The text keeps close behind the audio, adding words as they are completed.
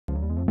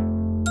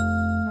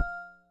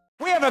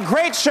have a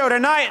great show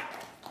tonight.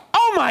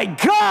 Oh my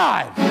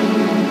God!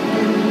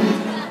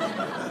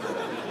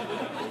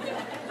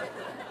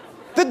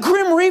 The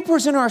Grim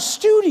Reaper's in our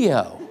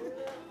studio.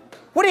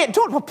 What do you,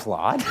 don't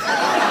applaud.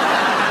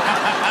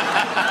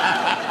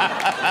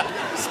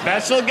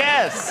 Special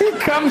guest. He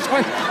comes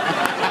with...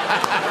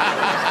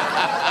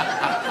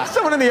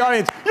 Someone in the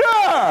audience,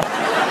 yeah!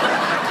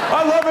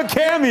 I love a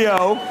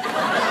cameo.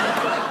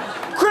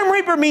 Grim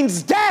Reaper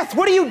means death.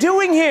 What are you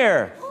doing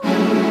here?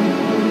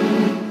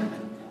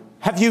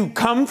 Have you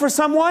come for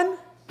someone?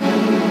 You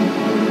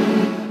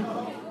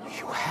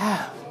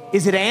have.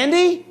 Is it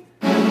Andy?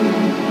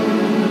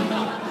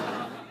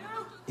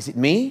 Is it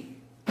me?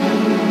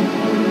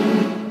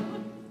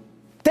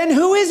 Then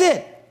who is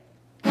it?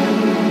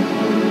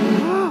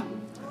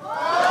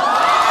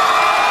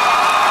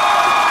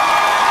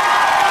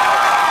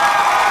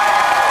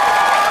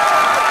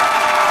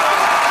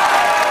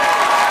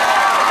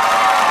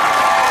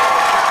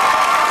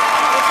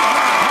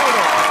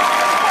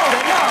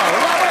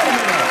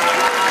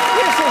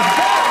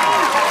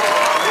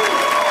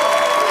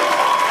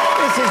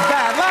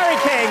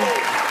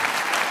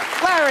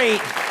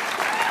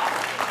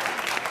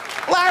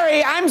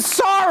 Larry, I'm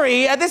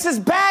sorry. This is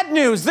bad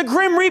news. The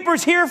Grim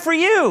Reaper's here for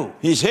you.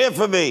 He's here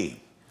for me.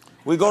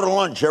 We go to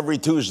lunch every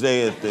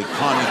Tuesday at the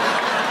Connie.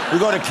 We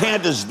go to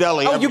Candace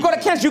Deli. Oh, you go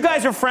to Candace? You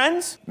guys are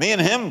friends? Me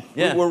and him?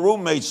 Yeah. We were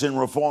roommates in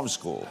reform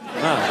school.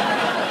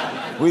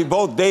 Oh. We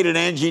both dated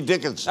Angie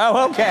Dickinson.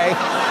 Oh, okay.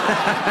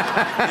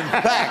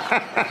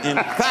 In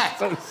fact,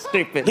 So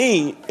stupid.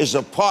 He is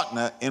a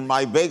partner in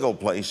my bagel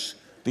place,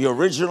 the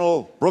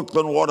original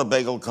Brooklyn Water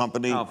Bagel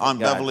Company on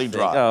Beverly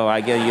Drive. Oh,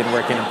 I get you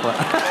working in... All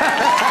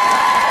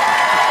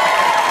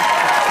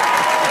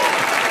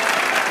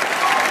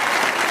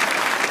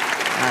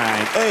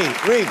right. Hey,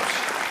 Reeps,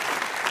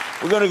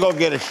 we're gonna go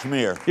get a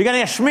schmear. You're gonna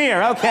get a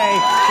schmear, okay.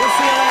 We'll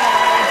see you later.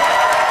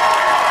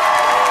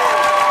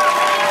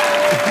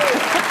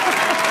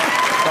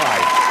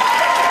 Bye.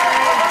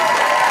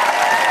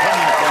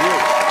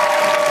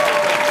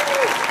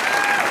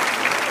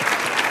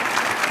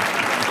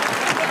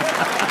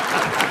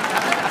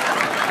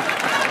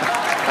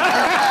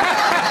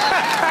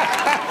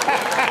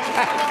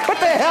 What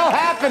the hell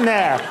happened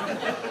there?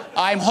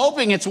 I'm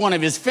hoping it's one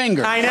of his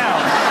fingers. I know.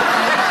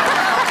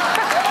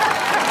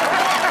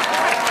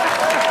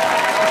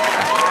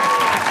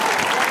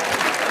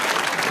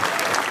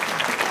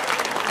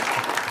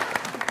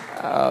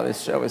 Oh,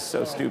 this show is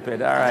so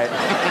stupid. All right.